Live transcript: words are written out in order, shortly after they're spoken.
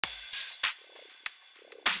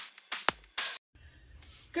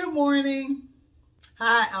Good morning.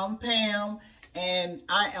 Hi, I'm Pam, and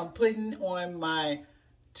I am putting on my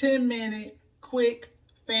 10-minute quick,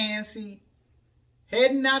 fancy,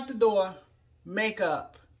 heading out the door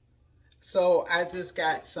makeup. So I just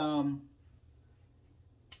got some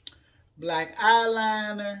black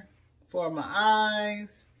eyeliner for my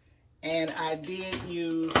eyes, and I did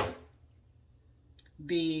use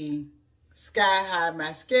the Sky High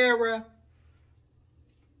mascara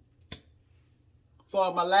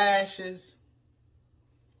for my lashes,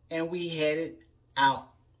 and we headed out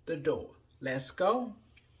the door. Let's go.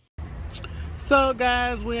 So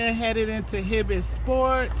guys, we're headed into Hibbett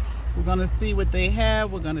Sports. We're gonna see what they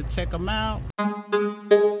have. We're gonna check them out.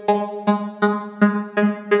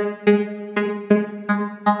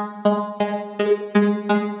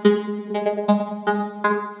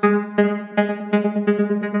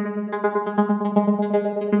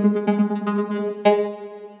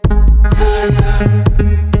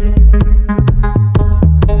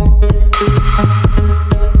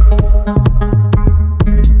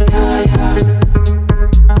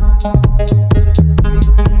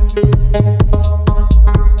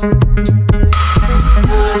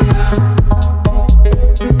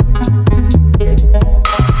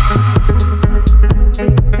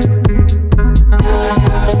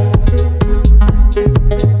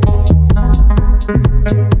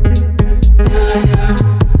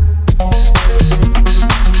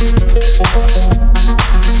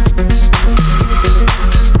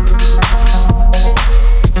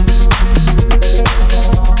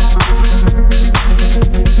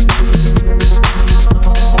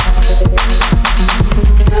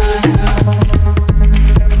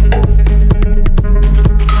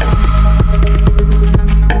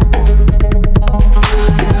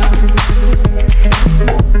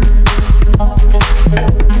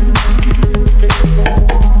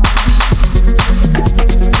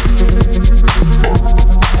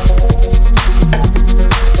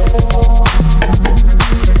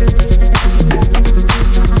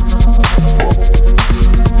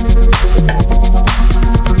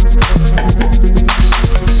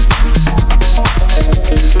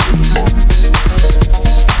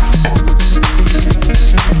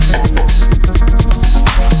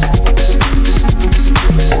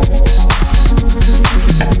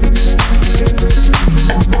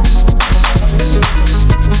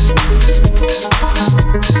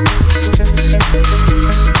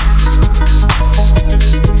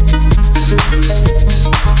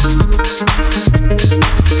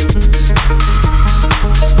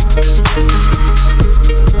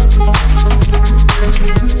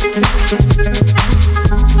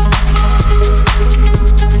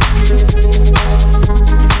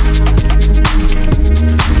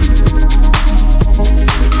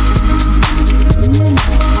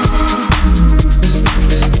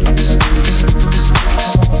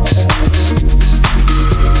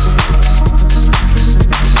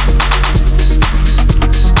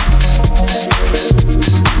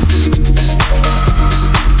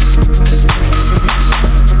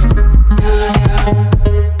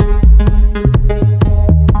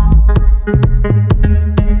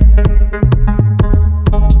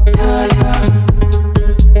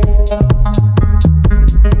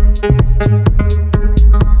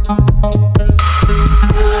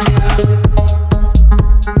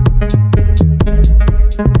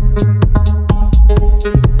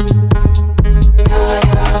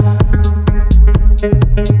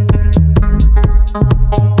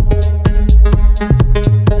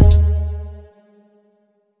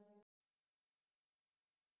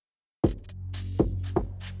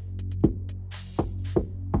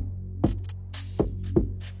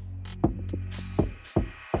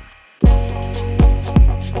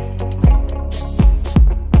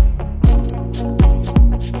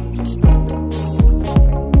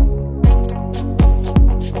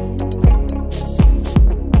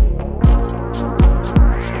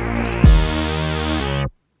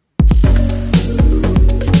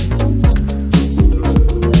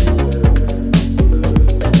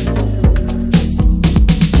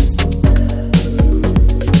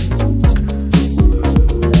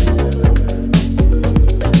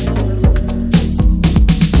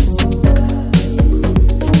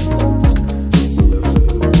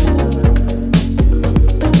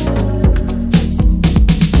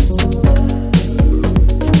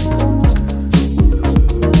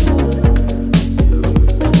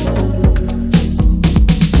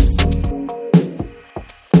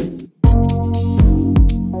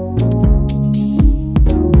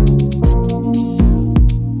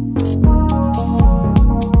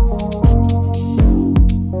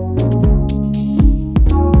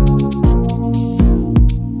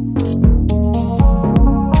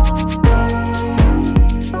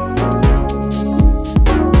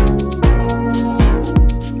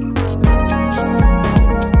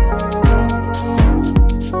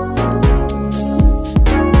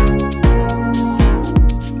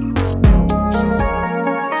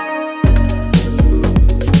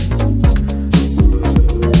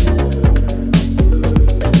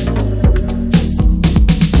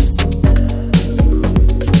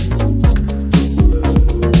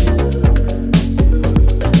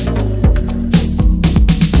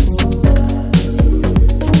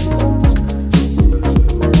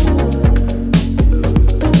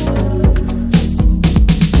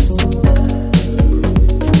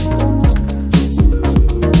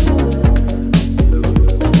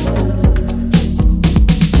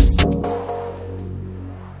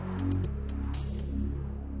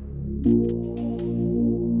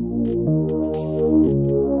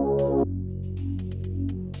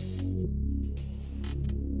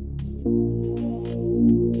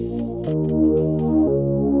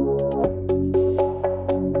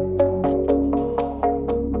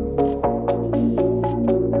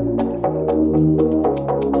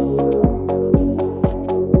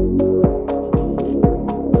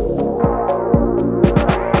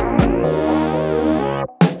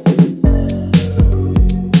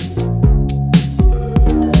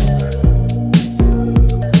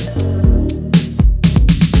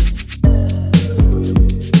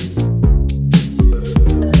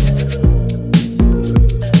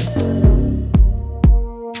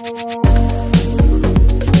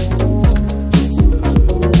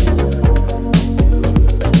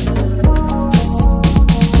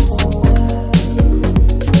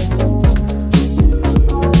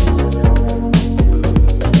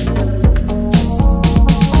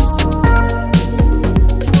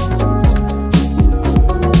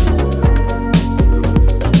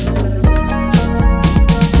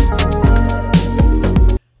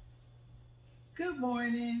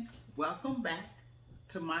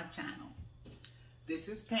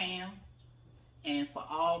 Pam. And for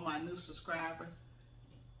all my new subscribers,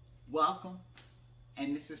 welcome.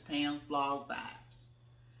 And this is Pam's Vlog Vibes.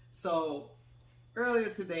 So earlier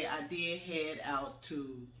today I did head out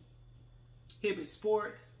to Hibbett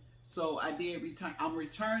Sports. So I did return. I'm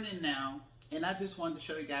returning now. And I just wanted to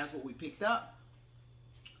show you guys what we picked up.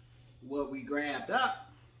 What we grabbed up.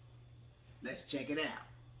 Let's check it out.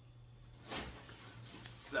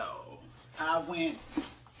 So I went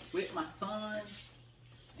with my son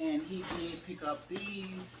and he did pick up these.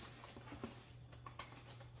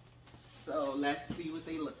 So let's see what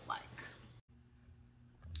they look like.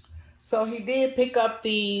 So he did pick up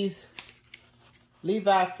these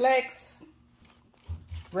Levi Flex,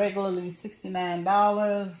 regularly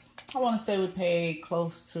 $69. I want to say we paid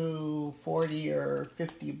close to 40 or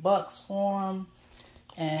 50 bucks for them.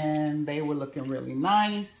 And they were looking really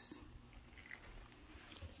nice.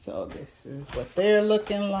 So this is what they're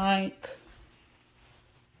looking like.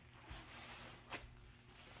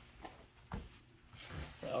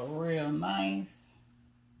 So real nice.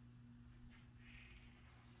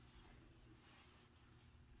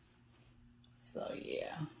 So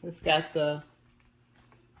yeah, it's got the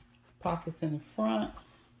pockets in the front.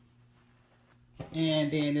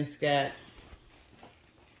 And then it's got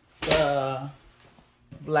the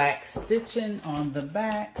black stitching on the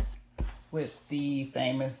back with the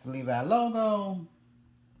famous Levi logo.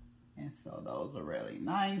 And so those are really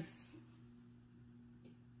nice.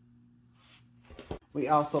 We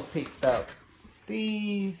also picked up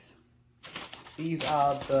these. These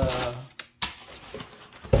are the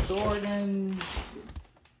Jordan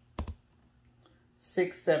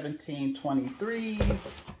 6/17/23s.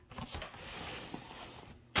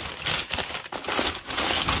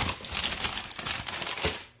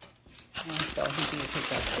 So he did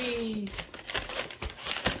pick up these.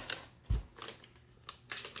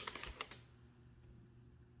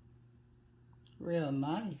 Real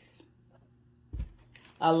nice.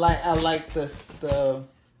 I like the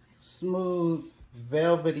smooth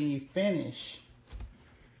velvety finish.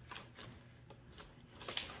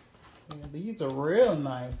 Yeah, these are real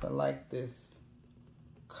nice. I like this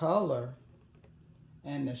color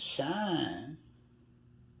and the shine.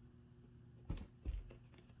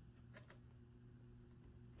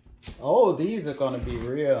 Oh, these are going to be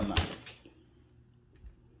real nice.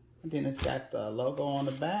 And then it's got the logo on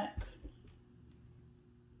the back.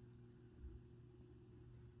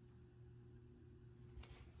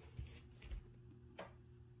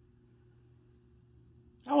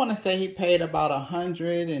 I want to say he paid about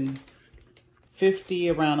 $150,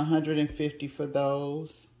 around $150 for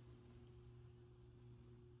those.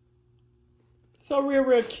 So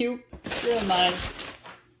real cute, real nice.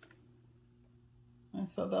 And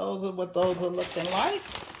so those are what those are looking like.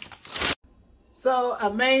 So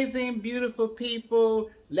amazing, beautiful people.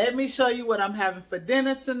 Let me show you what I'm having for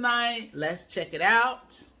dinner tonight. Let's check it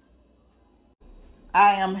out.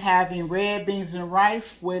 I am having red beans and rice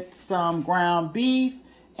with some ground beef.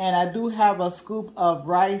 And I do have a scoop of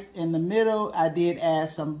rice in the middle. I did add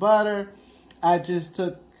some butter. I just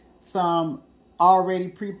took some already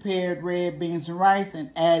prepared red beans and rice and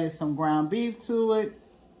added some ground beef to it.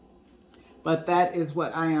 But that is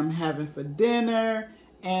what I am having for dinner.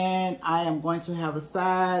 And I am going to have a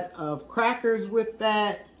side of crackers with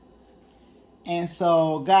that. And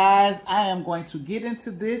so, guys, I am going to get into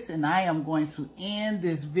this and I am going to end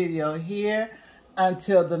this video here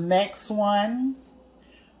until the next one.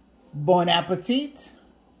 Bon appetit.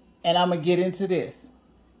 And I'm going to get into this.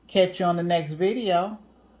 Catch you on the next video.